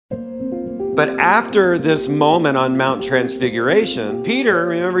But after this moment on Mount Transfiguration, Peter,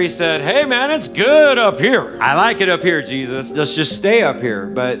 remember, he said, hey man, it's good up here. I like it up here, Jesus. Let's just stay up here.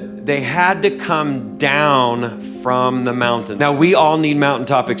 But they had to come down from the mountain. Now, we all need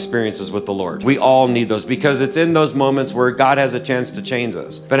mountaintop experiences with the Lord. We all need those because it's in those moments where God has a chance to change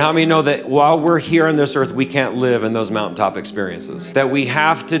us. But how many know that while we're here on this earth, we can't live in those mountaintop experiences? That we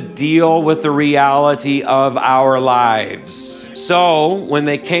have to deal with the reality of our lives. So when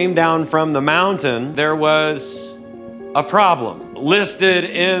they came down from the mountain, there was a problem. Listed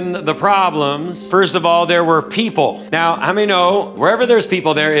in the problems, first of all, there were people. Now, how many know wherever there's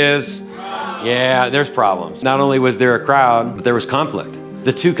people, there is, there's problems. Not only was there a crowd, but there was conflict.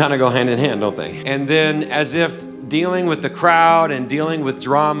 The two kind of go hand in hand, don't they? And then as if dealing with the crowd and dealing with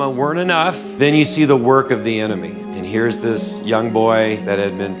drama weren't enough, then you see the work of the enemy. And here's this young boy that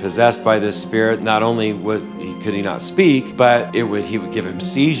had been possessed by this spirit. Not only could he not speak, but he would give him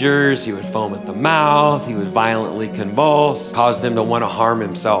seizures, he would foam at the mouth, he would violently convulse, caused him to want to harm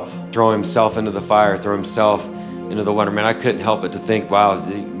himself, throw himself into the fire, throw himself into the water. Man, I couldn't help but to think, wow,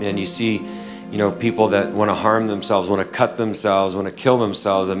 man, you see, people that want to harm themselves, want to cut themselves, want to kill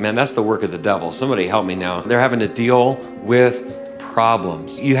themselves, and man, that's the work of the devil. Somebody help me now. They're having to deal with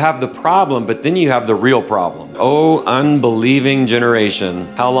problems. You have the problem, but then you have the real problem. Oh, unbelieving generation.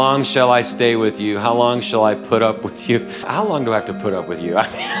 How long shall I stay with you? How long shall I put up with you? How long do I have to put up with you?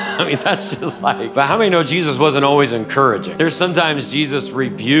 I mean, that's just like, but how many know Jesus wasn't always encouraging? There's sometimes Jesus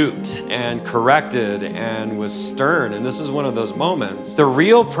rebuked and corrected and was stern, and this is one of those moments. The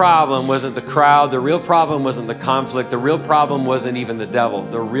real problem wasn't the crowd. The real problem wasn't the conflict. The real problem wasn't even the devil.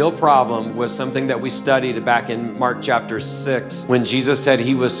 The real problem was something that we studied back in Mark chapter 6, when Jesus said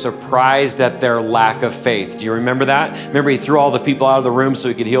he was surprised at their lack of faith. Do you remember that? Remember, he threw all the people out of the room so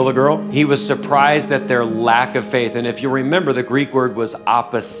he could heal the girl? He was surprised at their lack of faith. And if you remember, the Greek word was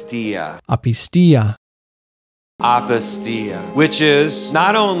apistia. Apistia. Apistia, which is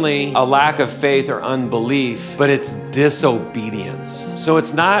not only a lack of faith or unbelief, but it's disobedience. So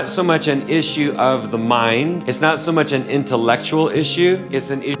it's not so much an issue of the mind. It's not so much an intellectual issue. It's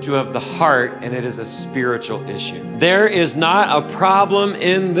an issue of the heart, and it is a spiritual issue. There is not a problem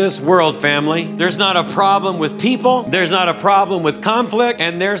in this world, family. There's not a problem with people. There's not a problem with conflict,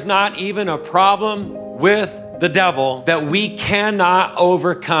 and there's not even a problem with the devil that we cannot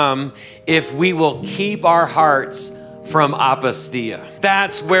overcome if we will keep our hearts from apistia.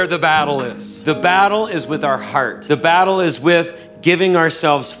 That's where the battle is. The battle is with our heart. The battle is with giving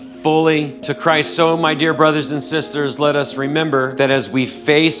ourselves fully to Christ. So, my dear brothers and sisters, let us remember that as we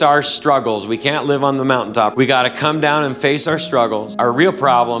face our struggles, we can't live on the mountaintop. We got to come down and face our struggles. Our real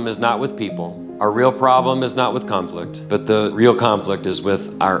problem is not with people. Our real problem is not with conflict, but the real conflict is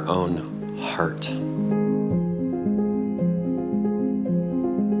with our own heart.